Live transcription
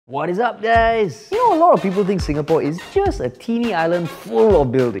What is up, guys? You know, a lot of people think Singapore is just a teeny island full of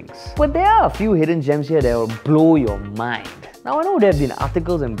buildings. But there are a few hidden gems here that will blow your mind. Now, I know there have been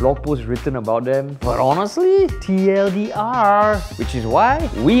articles and blog posts written about them, but honestly, TLDR, which is why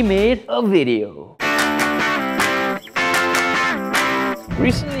we made a video.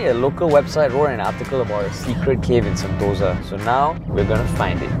 Recently, a local website wrote an article about a secret cave in Sentosa, so now we're gonna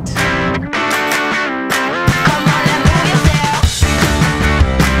find it.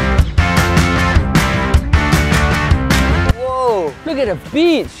 Look at the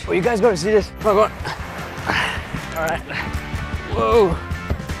beach! Oh, you guys gotta see this. Oh my god. Alright. Whoa.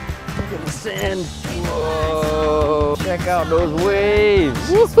 Look at the sand. Whoa. Check out those waves.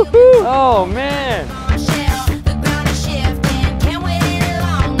 Oh man.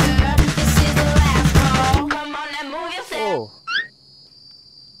 Whoa.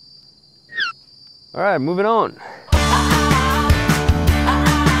 Alright, moving on.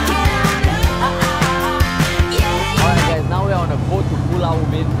 Now we're on a boat to Pulau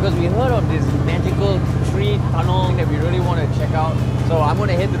Ubin because we heard of this magical tree tunnel that we really want to check out. So I'm going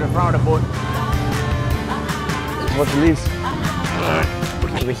to head to the front of the boat. Watch this.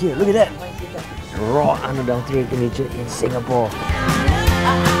 Over here, look at that. Raw, unadulterated nature in Singapore.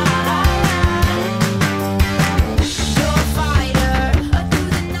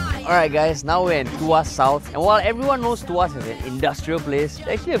 Alright guys, now we're in Tuas South, and while everyone knows Tuas is an industrial place, there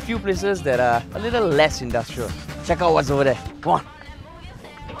are actually a few places that are a little less industrial. Check out what's over there. Come on.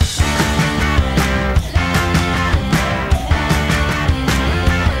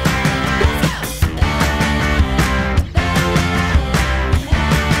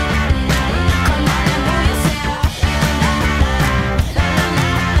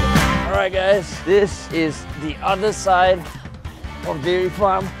 Alright guys, this is the other side of Dairy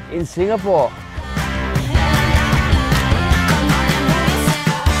Farm in Singapore.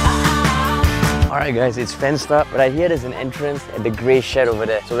 Alright guys, it's fenced up, but I hear there's an entrance at the grey shed over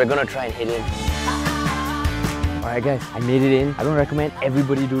there, so we're gonna try and head in. Alright guys, I made it in. I don't recommend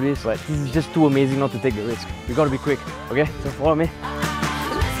everybody do this, but this is just too amazing not to take the risk. You gotta be quick, okay? So follow me.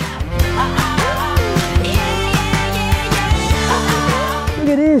 Look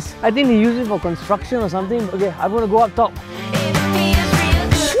at this! I think they use it for construction or something. Okay, I'm gonna go up top.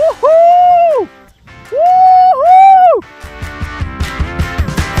 Woohoo! Woohoo!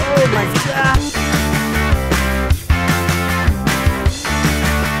 Oh my god!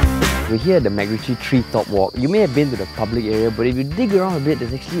 We're here at the MacRitchie Treetop Walk. You may have been to the public area, but if you dig around a bit,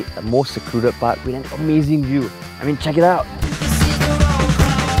 there's actually a more secluded part with an amazing view. I mean, check it out.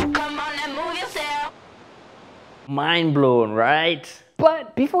 Mind blown, right?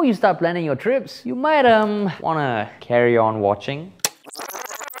 But before you start planning your trips, you might wanna carry on watching.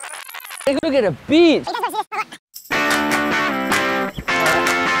 Take a look at the beach!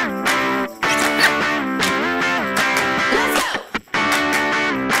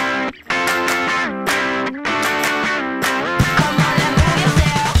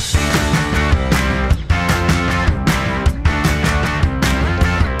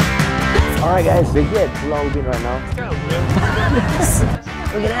 Alright guys, we're here at Pulau Ubin right now.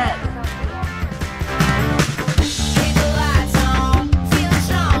 Look at that!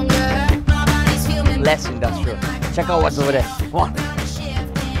 Less industrial. Check out what's over there. Come on!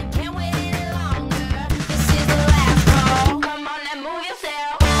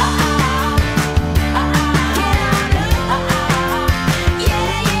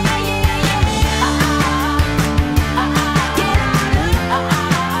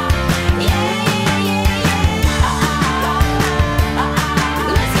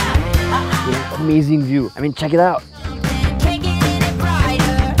 Amazing view. I mean, check it out.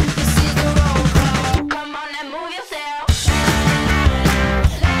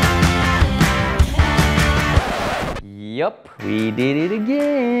 Yup, we did it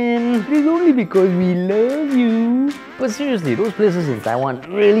again. It is only because we love you. But seriously, those places in Taiwan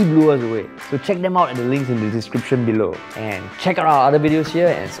really blew us away. So check them out at the links in the description below. And check out our other videos here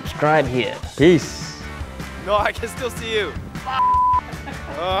and subscribe here. Peace. No, I can still see you.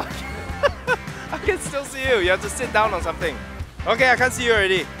 I can still see you. You have to sit down on something. Okay, I can't see you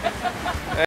already.